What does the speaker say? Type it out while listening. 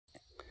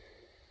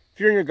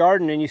you're in your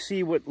garden and you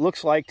see what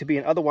looks like to be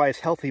an otherwise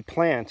healthy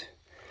plant,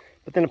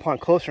 but then upon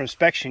closer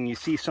inspection, you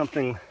see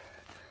something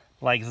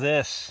like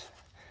this,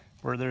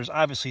 where there's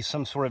obviously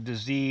some sort of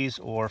disease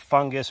or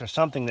fungus or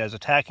something that is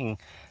attacking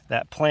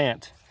that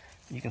plant.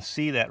 You can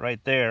see that right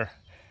there.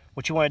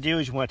 What you want to do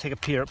is you want to take a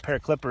pair of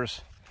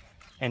clippers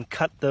and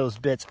cut those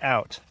bits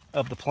out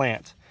of the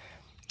plant,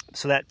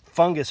 so that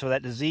fungus or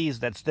that disease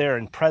that's there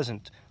and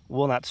present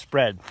will not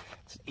spread.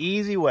 It's an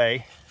easy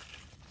way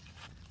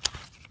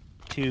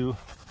to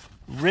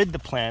rid the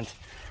plant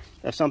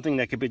of something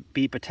that could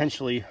be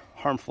potentially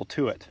harmful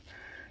to it.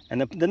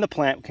 And then the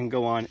plant can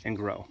go on and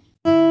grow.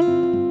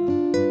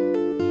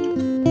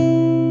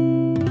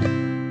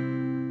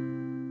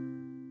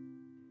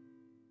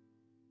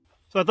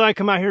 So I thought I'd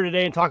come out here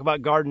today and talk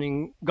about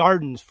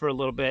gardens for a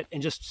little bit,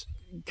 and just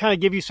kind of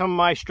give you some of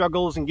my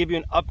struggles and give you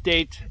an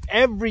update.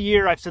 Every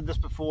year, I've said this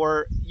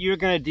before, you're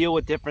going to deal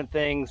with different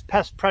things,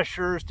 pest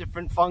pressures,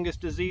 different fungus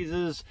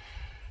diseases,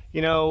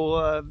 you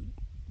know,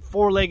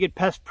 four-legged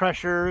pest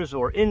pressures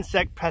or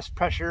insect pest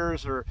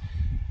pressures,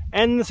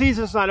 and the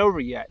season's not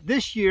over yet.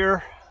 This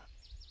year,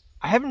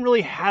 I haven't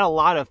really had a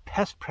lot of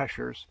pest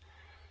pressures,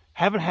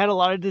 haven't had a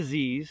lot of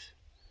disease.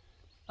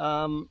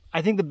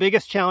 I think the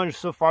biggest challenge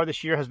so far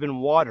this year has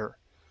been water.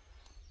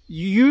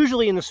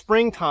 Usually in the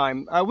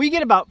springtime, we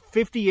get about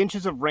 50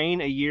 inches of rain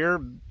a year,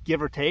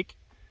 give or take.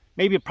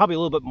 Maybe probably a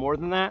little bit more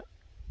than that.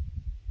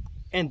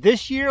 And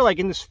this year, like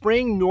in the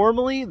spring,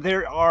 normally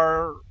there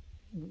are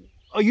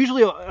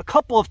usually a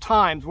couple of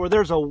times where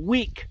there's a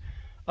week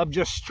of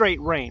just straight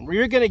rain, where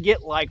you're going to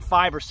get like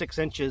 5 or 6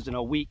 inches in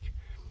a week,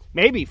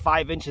 maybe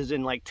 5 inches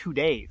in like 2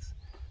 days.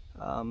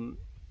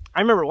 I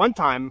remember one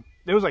time,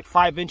 there was like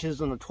 5 inches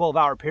in a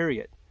 12-hour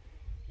period.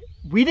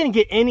 We didn't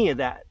get any of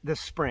that this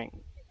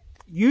spring.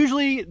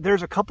 Usually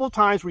there's a couple of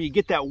times where you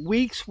get that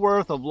week's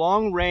worth of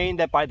long rain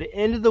that by the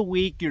end of the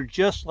week, you're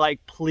just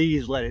like,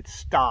 please let it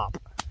stop.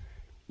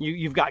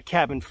 You've got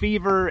cabin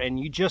fever and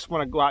you just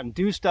want to go out and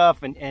do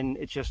stuff. And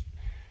it's just,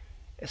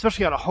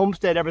 especially on a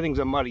homestead, everything's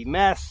a muddy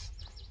mess.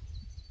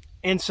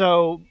 And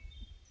so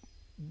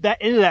that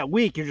end of that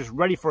week, you're just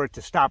ready for it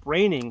to stop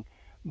raining.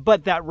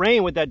 But that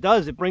rain, what that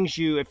does, it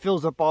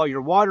fills up all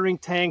your watering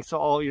tanks,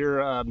 all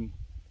your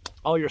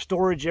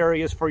storage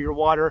areas for your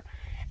water.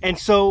 And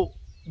so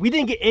we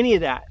didn't get any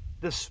of that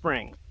this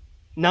spring.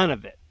 None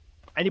of it.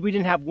 We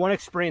didn't have one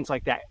experience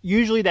like that.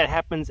 Usually that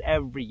happens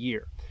every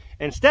year.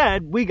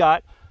 Instead, we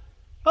got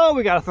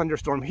a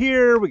thunderstorm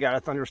here, we got a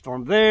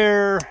thunderstorm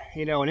there,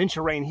 you know, an inch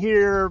of rain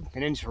here,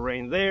 an inch of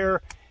rain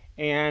there,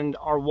 and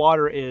our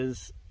water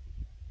is,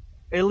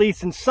 at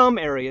least in some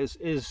areas,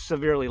 is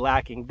severely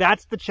lacking.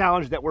 That's the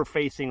challenge that we're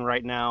facing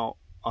right now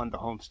on the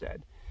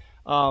homestead.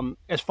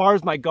 As far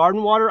as my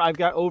garden water, I've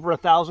got over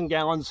 1,000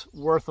 gallons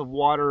worth of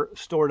water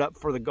stored up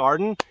for the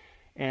garden,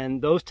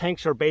 and those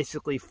tanks are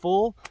basically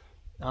full.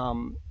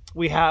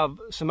 We have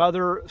some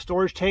other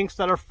storage tanks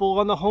that are full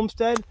on the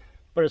homestead,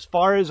 but as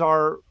far as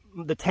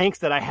the tanks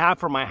that I have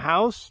for my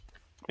house,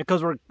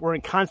 because we're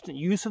in constant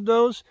use of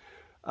those,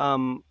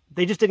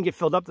 they just didn't get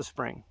filled up this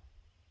spring.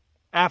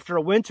 After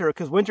a winter,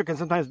 because winter can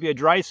sometimes be a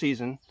dry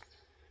season,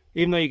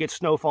 even though you get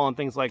snowfall and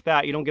things like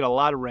that, you don't get a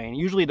lot of rain.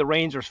 Usually the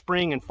rains are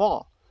spring and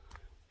fall.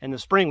 In the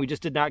spring, we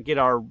just did not get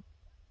our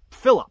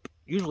fill up.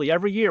 Usually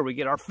every year we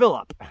get our fill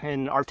up,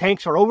 and our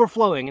tanks are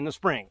overflowing in the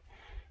spring.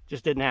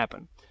 Just didn't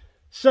happen.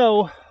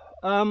 So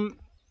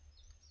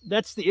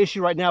that's the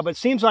issue right now. But it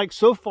seems like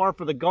so far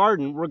for the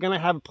garden, we're going to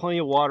have plenty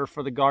of water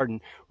for the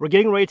garden. We're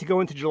getting ready to go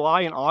into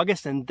July and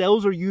August, and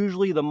those are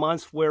usually the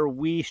months where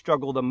we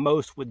struggle the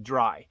most with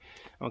dry.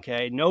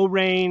 Okay, no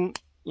rain,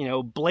 you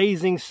know,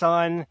 blazing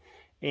sun,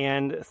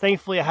 and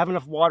thankfully I have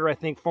enough water, I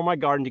think, for my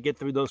garden to get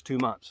through those 2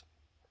 months,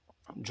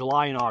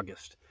 July and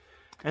August.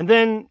 And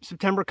then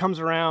September comes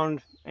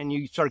around and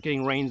you start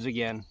getting rains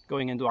again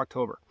going into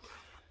October.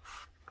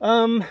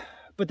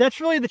 But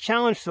that's really the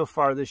challenge so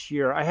far this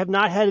year. I have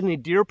not had any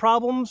deer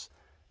problems.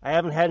 I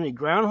haven't had any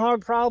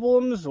groundhog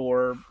problems,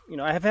 or, you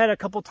know, I have had a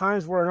couple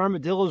times where an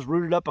armadillo's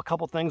rooted up a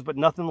couple things, but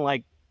nothing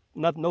like,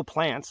 no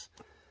plants.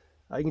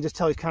 You can just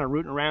tell he's kind of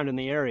rooting around in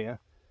the area.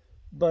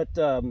 But,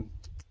 and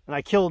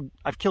I've killed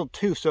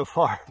 2 so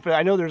far, but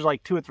I know there's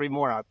like 2 or 3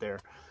 more out there.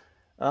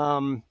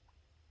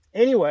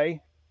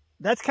 Anyway,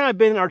 that's kind of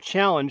been our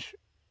challenge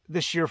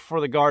this year for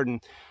the garden.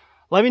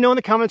 Let me know in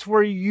the comments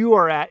where you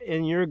are at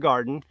in your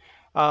garden.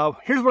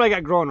 Here's what I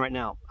got growing right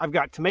now. I've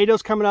got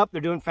tomatoes coming up.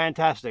 They're doing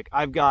fantastic.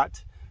 I've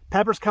got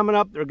peppers coming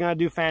up. They're going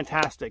to do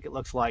fantastic, it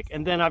looks like.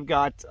 And then I've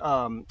got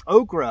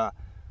okra,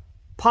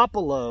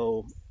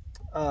 popolo,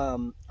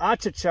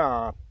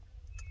 achacha.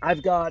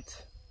 I've got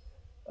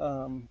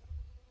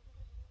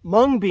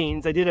mung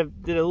beans. I did a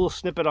little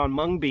snippet on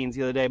mung beans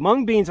the other day.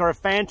 Mung beans are a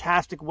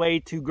fantastic way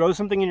to grow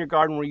something in your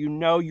garden where you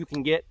know you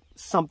can get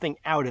something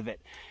out of it.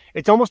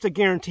 It's almost a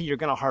guarantee you're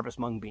going to harvest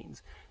mung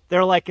beans.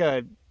 They're like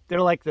the they're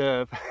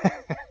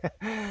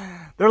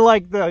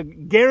like the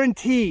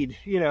guaranteed,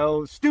 you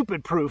know,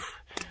 stupid proof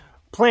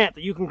plant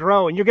that you can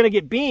grow, and you're going to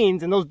get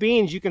beans, and those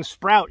beans you can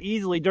sprout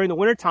easily during the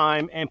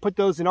wintertime and put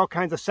those in all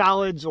kinds of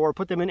salads or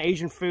put them in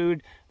Asian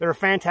food. They're a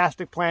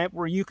fantastic plant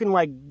where you can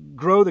like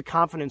grow the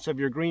confidence of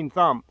your green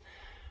thumb.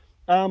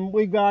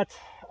 We've got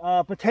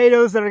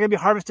potatoes that are going to be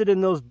harvested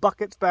in those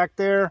buckets back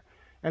there,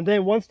 and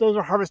then once those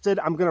are harvested,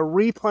 I'm going to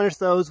replenish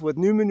those with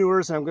new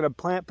manures, and I'm going to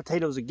plant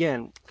potatoes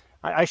again.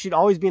 I should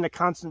always be in a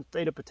constant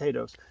state of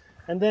potatoes.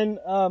 And then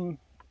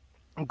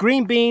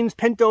green beans,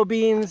 pinto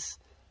beans,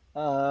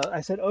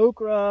 I said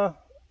okra,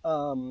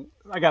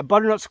 I got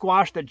butternut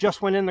squash that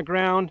just went in the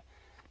ground,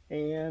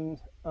 and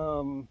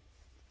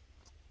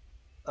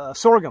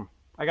sorghum.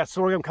 I got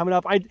sorghum coming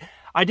up.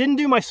 I didn't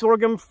do my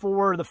sorghum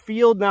for the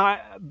field. Now,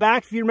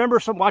 back, if you remember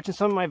watching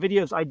some of my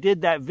videos, I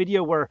did that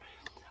video where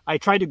I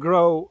tried to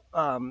grow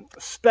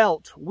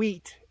spelt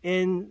wheat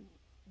in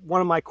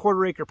one of my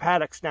quarter-acre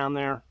paddocks down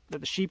there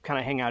that the sheep kind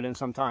of hang out in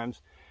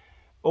sometimes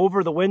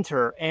over the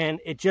winter, and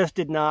it just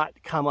did not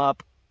come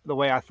up the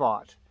way I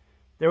thought.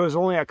 There was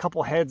only a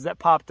couple heads that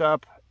popped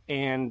up,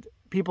 and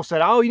people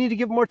said, oh, you need to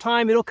give it more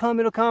time. It'll come,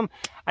 it'll come.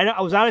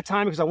 I was out of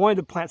time because I wanted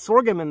to plant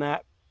sorghum in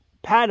that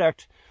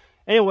paddock.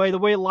 Anyway, the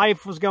way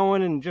life was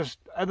going and just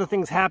other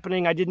things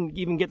happening, I didn't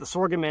even get the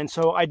sorghum in.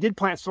 So I did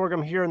plant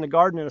sorghum here in the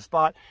garden in a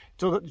spot,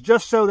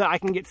 just so that I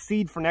can get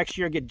seed for next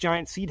year, get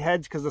giant seed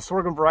heads, because the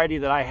sorghum variety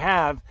that I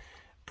have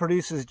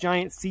produces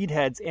giant seed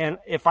heads. And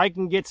if I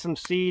can get some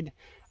seed,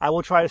 I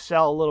will try to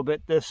sell a little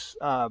bit this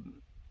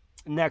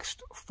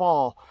next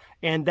fall.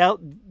 And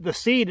the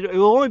seed, it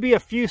will only be a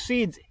few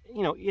seeds,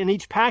 you know, in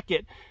each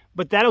packet,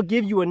 but that'll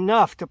give you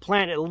enough to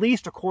plant at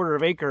least a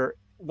quarter acre.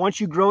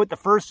 Once you grow it the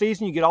first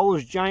season, you get all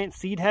those giant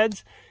seed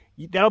heads.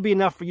 That'll be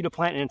enough for you to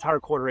plant an entire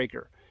quarter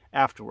acre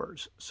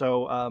afterwards.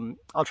 So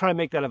I'll try to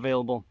make that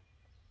available.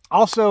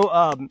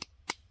 Also,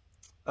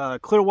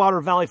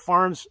 Clearwater Valley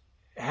Farms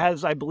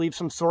has, I believe,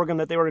 some sorghum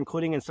that they were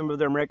including in some of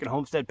their American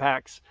Homestead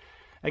packs.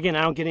 Again,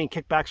 I don't get any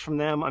kickbacks from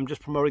them. I'm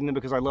just promoting them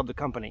because I love the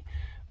company.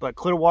 But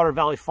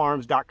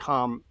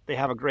ClearwaterValleyFarms.com, they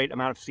have a great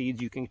amount of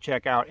seeds you can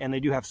check out. And they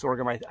do have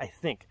sorghum, I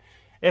think.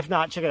 If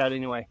not, check it out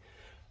anyway.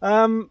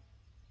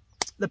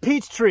 The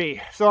peach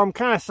tree. So I'm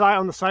kind of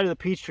on the side of the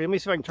peach tree. Let me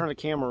see if I can turn the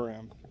camera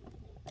around.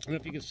 I don't know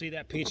if you can see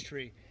that peach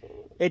tree.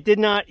 It did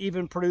not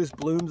even produce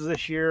blooms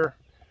this year.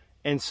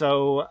 And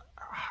so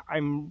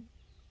I'm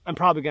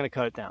probably going to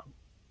cut it down.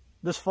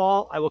 This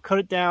fall, I will cut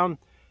it down.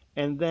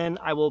 And then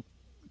I will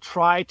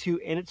try to,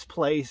 in its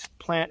place,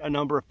 plant a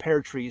number of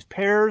pear trees.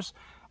 Pears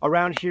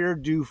around here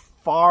do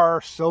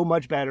so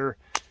much better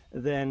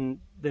than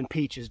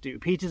peaches do.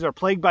 Peaches are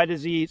plagued by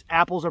disease.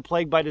 Apples are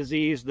plagued by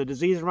disease. The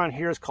disease around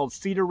here is called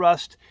cedar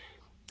rust.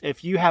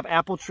 If you have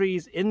apple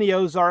trees in the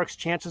Ozarks,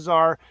 chances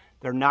are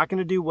they're not going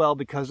to do well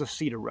because of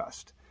cedar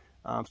rust.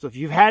 So if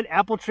you've had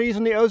apple trees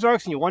in the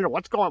Ozarks and you wonder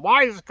why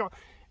is this going,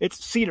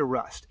 it's cedar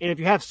rust. And if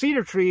you have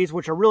cedar trees,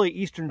 which are really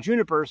eastern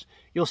junipers,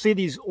 you'll see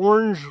these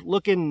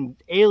orange-looking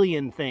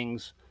alien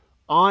things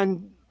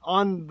on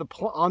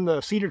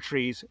the cedar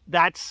trees.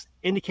 That's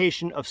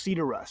indication of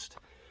cedar rust.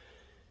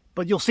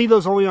 But you'll see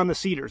those only on the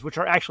cedars, which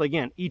are actually,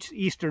 again,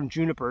 eastern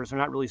junipers. They're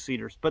not really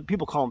cedars, but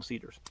people call them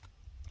cedars.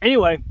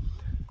 Anyway,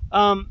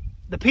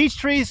 the peach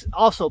trees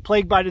also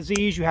plagued by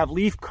disease. You have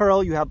leaf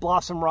curl, you have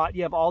blossom rot,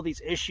 you have all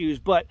these issues.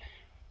 But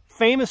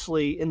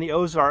famously in the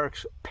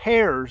Ozarks,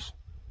 pears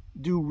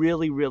do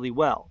really, really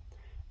well.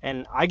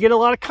 And I get a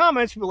lot of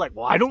comments. People are like,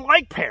 well, I don't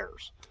like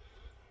pears.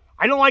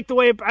 I don't like the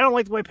way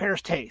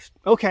pears taste.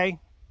 Okay.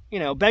 You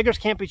know, beggars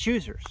can't be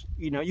choosers.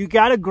 You know, you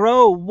got to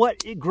grow what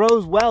it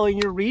grows well in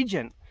your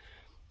region.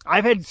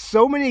 I've had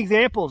so many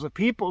examples of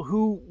people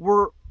who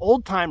were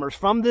old timers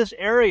from this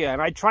area,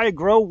 and I try to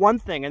grow one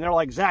thing and they're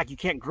like, Zach, you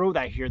can't grow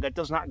that here. That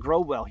does not grow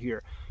well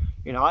here.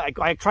 You know,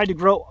 I tried to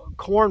grow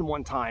corn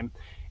one time,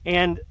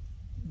 and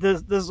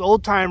this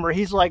old timer,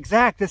 he's like,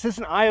 Zach, this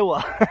isn't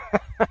Iowa.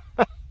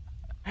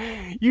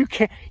 You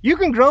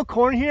can grow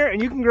corn here,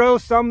 and you can grow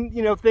some,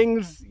 you know,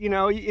 things, you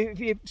know,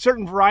 if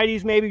certain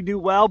varieties maybe do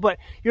well, but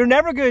you're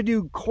never going to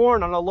do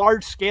corn on a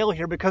large scale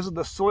here because of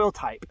the soil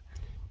type.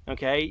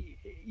 Okay.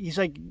 He's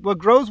like, what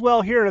grows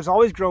well here and has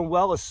always grown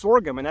well is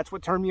sorghum, and that's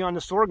what turned me on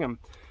to sorghum.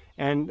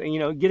 And, you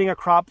know, getting a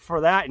crop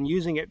for that and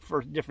using it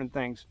for different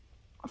things.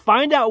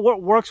 Find out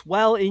what works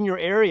well in your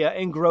area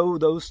and grow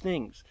those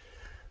things.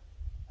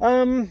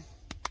 My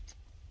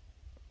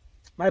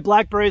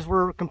blackberries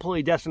were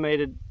completely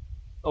decimated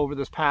over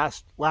this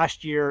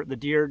last year. The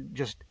deer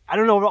just, I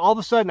don't know, all of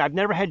a sudden, I've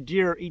never had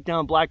deer eat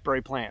down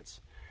blackberry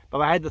plants.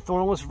 But I had the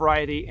thornless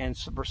variety, and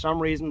for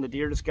some reason, the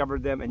deer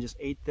discovered them and just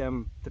ate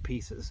them to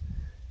pieces.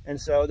 And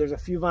so there's a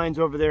few vines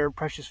over there,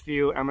 precious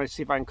few. I'm going to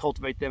see if I can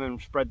cultivate them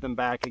and spread them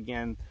back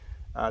again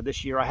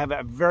this year. I have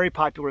a very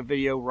popular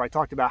video where I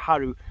talked about how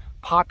to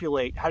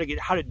populate, how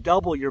to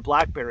double your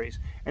blackberries.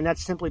 And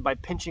that's simply by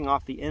pinching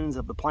off the ends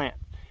of the plant.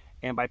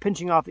 And by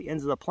pinching off the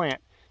ends of the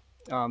plant,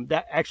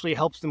 that actually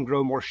helps them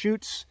grow more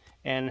shoots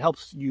and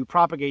helps you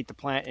propagate the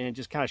plant, and it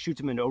just kind of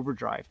shoots them into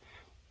overdrive.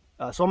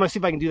 So I'm going to see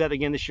if I can do that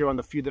again this year on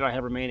the few that I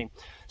have remaining.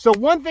 So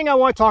one thing I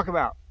want to talk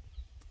about,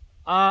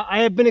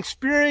 I have been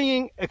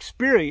experimenting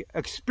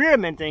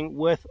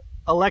with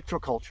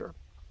electroculture.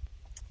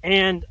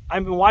 And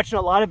I've been watching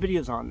a lot of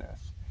videos on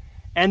this.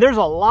 And there's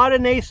a lot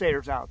of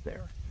naysayers out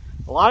there.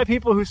 A lot of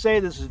people who say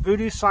this is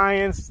voodoo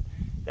science,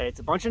 that it's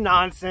a bunch of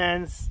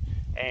nonsense,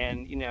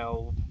 and you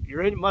know,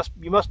 you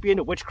must be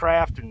into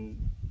witchcraft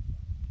and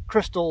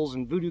crystals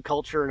and voodoo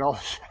culture and all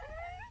this.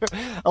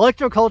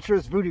 Electroculture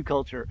is voodoo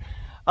culture.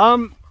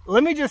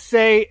 Let me just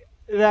say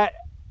that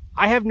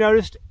I have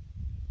noticed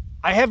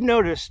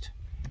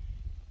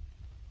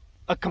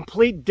a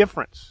complete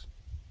difference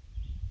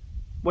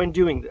when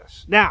doing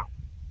this. Now,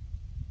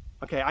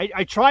 okay,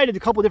 I tried a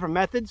couple different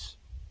methods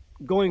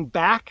going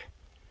back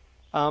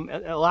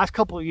the last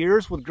couple of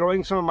years with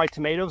growing some of my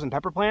tomatoes and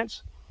pepper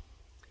plants.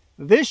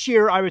 This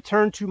year, I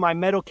returned to my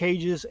metal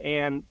cages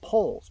and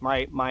poles.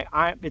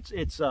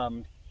 It's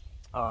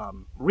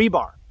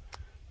rebar,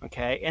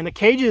 okay, and the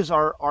cages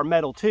are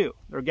metal too.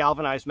 They're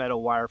galvanized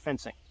metal wire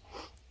fencing.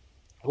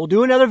 We'll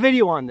do another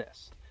video on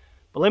this,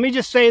 but let me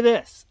just say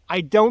this: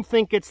 I don't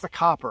think it's the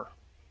copper.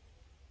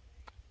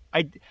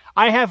 I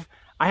have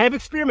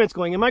experiments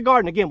going in my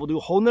garden. Again, we'll do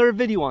a whole nother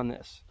video on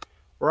this,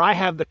 where I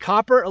have the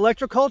copper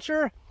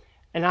electroculture,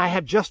 and I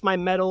have just my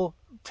metal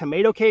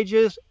tomato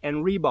cages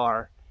and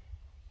rebar.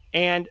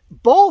 And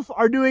both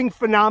are doing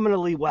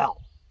phenomenally well.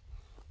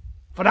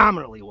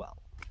 Phenomenally well.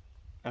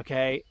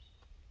 Okay?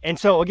 And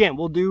so, again,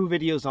 we'll do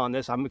videos on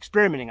this. I'm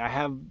experimenting. I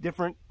have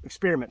different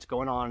experiments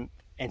going on.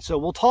 And so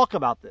we'll talk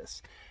about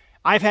this.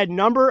 I've had a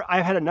number of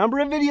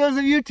videos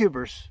of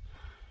YouTubers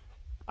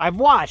I've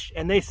watched,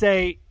 and they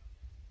say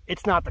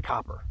it's not the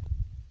copper.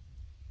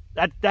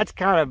 That's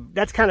kind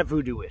of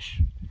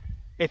voodoo-ish.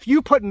 If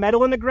you put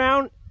metal in the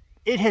ground,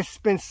 it has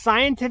been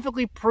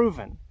scientifically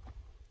proven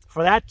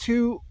for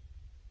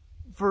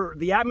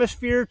the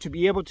atmosphere to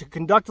be able to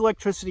conduct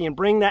electricity and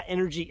bring that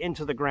energy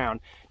into the ground.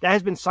 That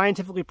has been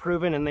scientifically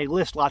proven, and they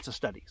list lots of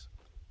studies.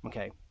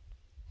 Okay.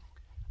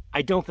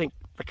 I don't think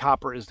the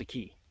copper is the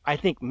key. I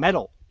think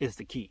metal is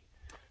the key.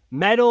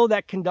 Metal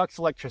that conducts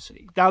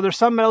electricity. Now, there's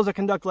some metals that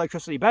conduct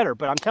electricity better,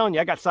 but I'm telling you,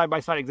 I got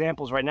side-by-side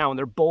examples right now, and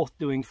they're both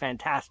doing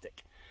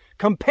fantastic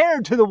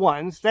compared to the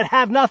ones that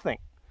have nothing.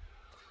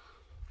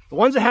 The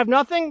ones that have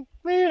nothing,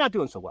 they're not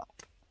doing so well.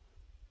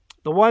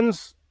 The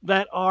ones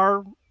that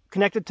are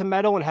connected to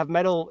metal and have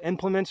metal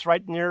implements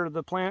right near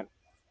the plant,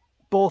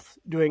 both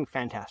doing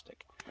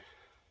fantastic.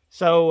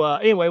 So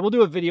anyway, we'll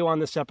do a video on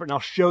this separate, and I'll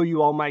show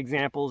you all my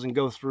examples and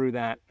go through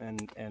that.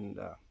 And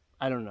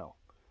I don't know.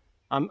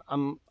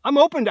 I'm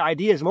open to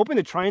ideas. I'm open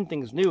to trying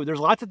things new. There's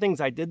lots of things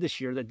I did this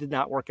year that did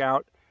not work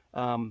out.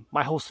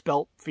 My whole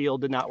spelt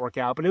field did not work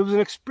out, but it was an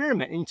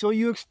experiment. And so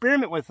you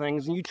experiment with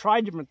things and you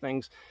try different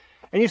things,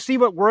 and you see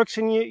what works,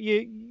 and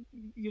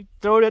you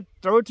throw it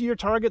to your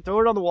target,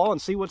 throw it on the wall,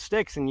 and see what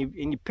sticks. And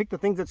you pick the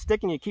things that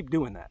stick, and you keep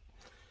doing that.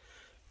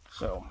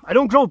 So I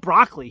don't grow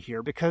broccoli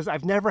here because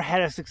I've never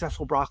had a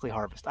successful broccoli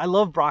harvest. I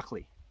love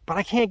broccoli, but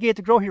I can't get it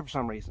to grow here for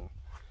some reason.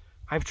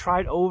 I've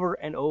tried over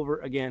and over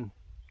again.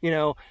 You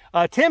know,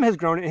 Tim has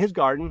grown it in his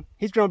garden.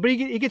 He's grown, but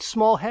he gets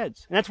small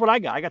heads, and that's what I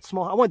got. I got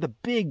small. I want the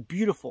big,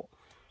 beautiful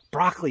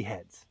broccoli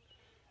heads.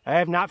 I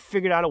have not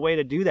figured out a way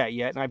to do that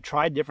yet, and I've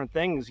tried different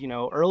things, you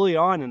know, early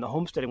on in the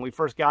homesteading when we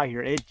first got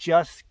here.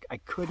 I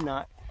could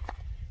not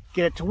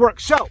get it to work.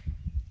 So,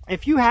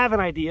 if you have an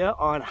idea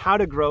on how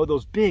to grow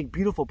those big,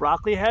 beautiful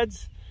broccoli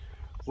heads,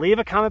 leave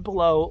a comment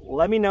below.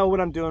 Let me know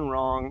what I'm doing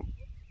wrong.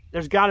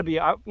 There's got to be,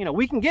 you know,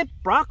 we can get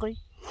broccoli.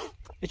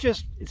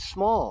 It's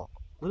small,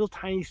 little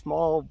tiny,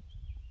 small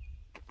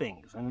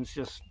things, and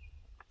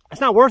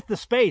it's not worth the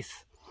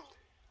space.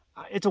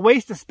 It's a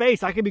waste of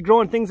space. I could be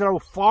growing things that are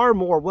far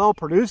more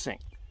well-producing.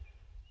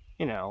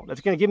 You know,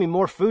 that's going to give me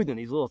more food than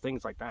these little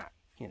things like that,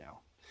 you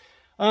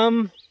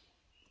know.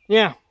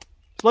 Yeah.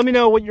 So let me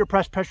know what your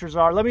pressures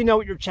are. Let me know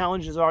what your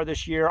challenges are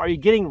this year. Are you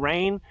getting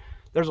rain?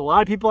 There's a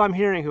lot of people I'm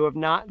hearing who have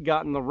not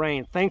gotten the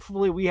rain.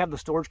 Thankfully, we have the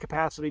storage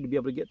capacity to be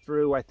able to get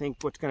through, I think,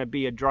 what's going to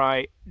be a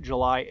dry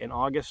July and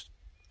August.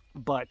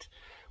 But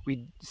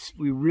we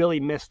really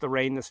missed the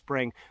rain this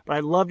spring. But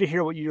I'd love to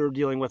hear what you're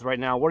dealing with right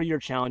now. What are your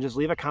challenges?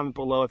 Leave a comment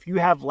below. If you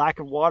have lack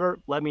of water,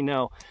 let me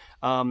know.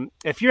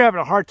 If you're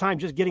having a hard time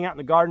just getting out in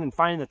the garden and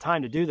finding the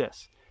time to do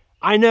this,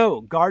 I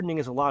know gardening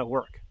is a lot of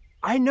work.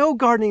 I know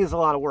gardening is a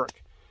lot of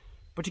work.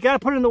 But you got to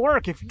put in the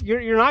work. If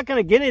you're not going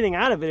to get anything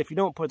out of it if you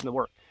don't put in the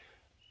work.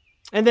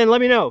 And then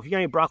let me know if you got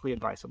any broccoli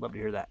advice. I'd love to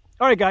hear that.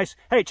 All right, guys.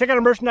 Hey, check out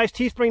our merchandise,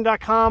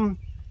 teespring.com.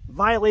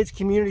 Violates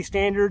community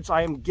standards.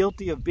 I am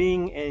guilty of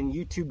being in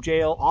YouTube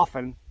jail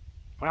often.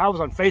 When I was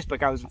on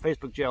Facebook, I was in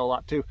Facebook jail a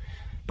lot too.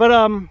 But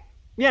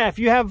yeah, if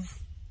you have,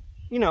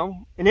 you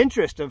know, an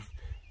interest of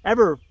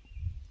ever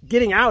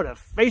getting out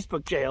of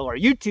Facebook jail or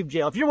YouTube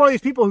jail, if you're one of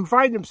these people who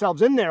find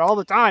themselves in there all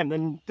the time,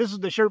 then this is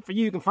the shirt for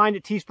you. You can find it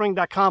at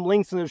teespring.com.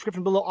 Links in the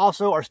description below.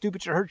 Also, our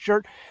Stupid Should Hurt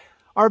shirt,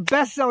 our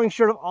best-selling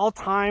shirt of all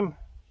time.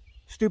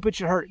 Stupid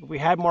should hurt. If we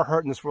had more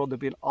hurt in this world, there'd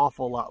be an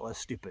awful lot less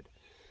stupid.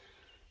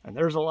 And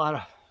there's a lot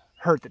of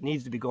hurt that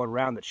needs to be going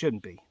around that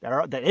shouldn't be,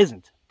 that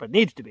isn't, but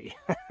needs to be.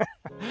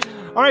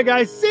 All right,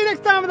 guys, see you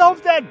next time in the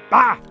homestead.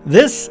 Bye.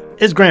 This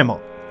is Grandma.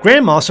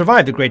 Grandma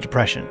survived the Great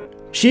Depression.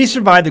 She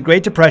survived the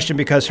Great Depression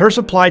because her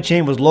supply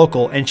chain was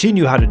local and she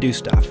knew how to do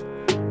stuff.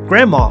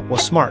 Grandma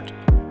was smart.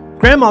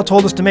 Grandma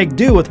told us to make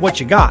do with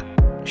what you got.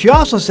 She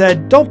also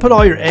said, don't put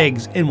all your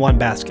eggs in one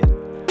basket.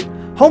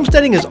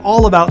 Homesteading is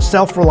all about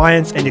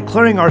self-reliance and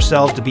declaring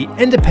ourselves to be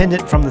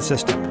independent from the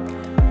system.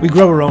 We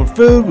grow our own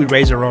food, we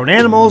raise our own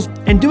animals,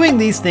 and doing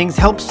these things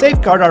helps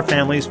safeguard our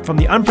families from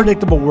the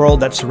unpredictable world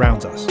that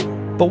surrounds us.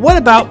 But what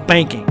about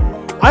banking?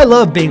 I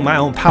love being my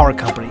own power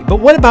company, but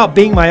what about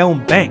being my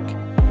own bank?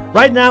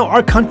 Right now,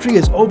 our country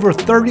is over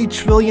 $30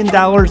 trillion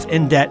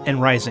in debt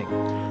and rising.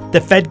 The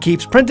Fed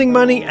keeps printing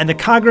money and the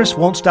Congress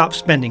won't stop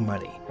spending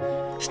money.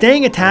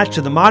 Staying attached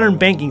to the modern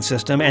banking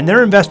system and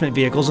their investment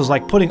vehicles is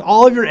like putting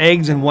all of your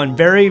eggs in one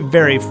very,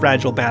 very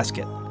fragile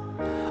basket.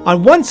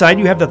 On one side,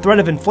 you have the threat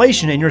of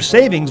inflation and your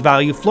savings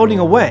value floating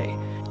away.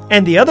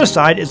 And the other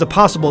side is a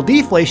possible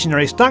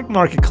deflationary stock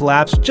market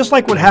collapse, just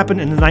like what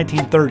happened in the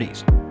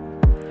 1930s.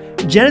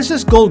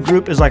 Genesis Gold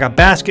Group is like a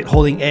basket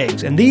holding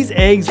eggs, and these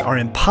eggs are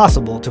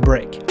impossible to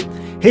break.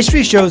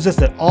 History shows us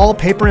that all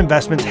paper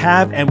investments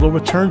have and will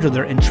return to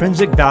their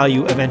intrinsic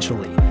value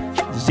eventually.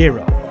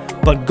 Zero.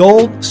 But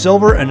gold,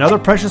 silver, and other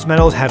precious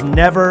metals have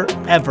never,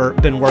 ever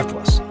been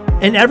worthless.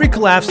 In every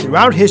collapse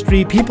throughout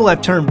history, people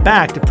have turned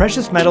back to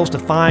precious metals to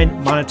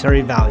find monetary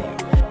value.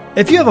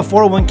 If you have a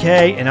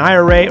 401k, an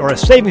IRA, or a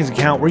savings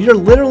account where you're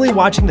literally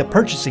watching the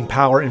purchasing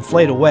power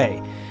inflate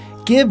away,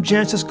 give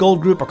Genesis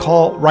Gold Group a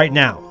call right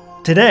now,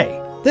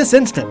 today, this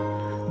instant.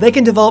 They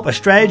can develop a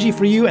strategy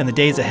for you in the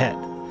days ahead.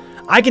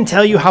 I can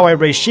tell you how I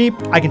raise sheep,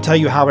 I can tell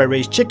you how I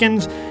raise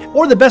chickens,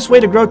 or the best way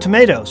to grow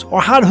tomatoes,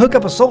 or how to hook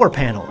up a solar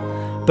panel.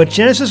 But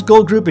Genesis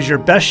Gold Group is your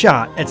best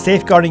shot at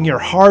safeguarding your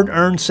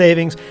hard-earned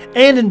savings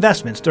and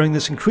investments during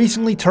this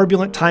increasingly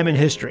turbulent time in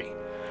history.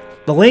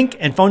 The link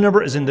and phone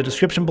number is in the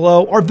description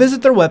below, or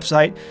visit their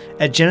website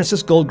at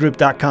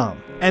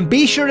genesisgoldgroup.com. And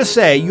be sure to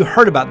say you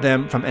heard about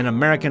them from An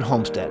American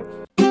Homestead.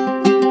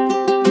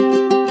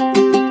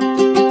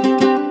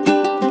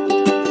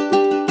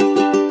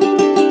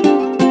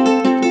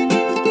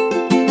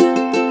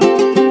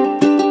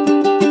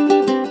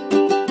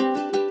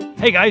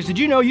 Hey guys, did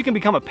you know you can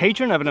become a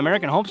patron of An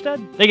American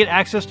Homestead? They get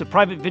access to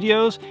private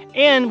videos,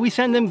 and we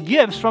send them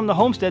gifts from the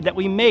homestead that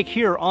we make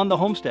here on the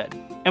homestead.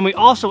 And we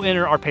also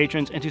enter our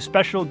patrons into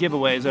special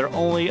giveaways that are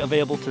only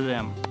available to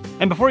them.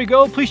 And before you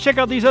go, please check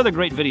out these other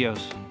great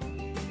videos.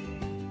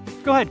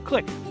 Go ahead,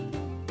 click.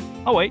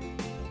 Oh wait.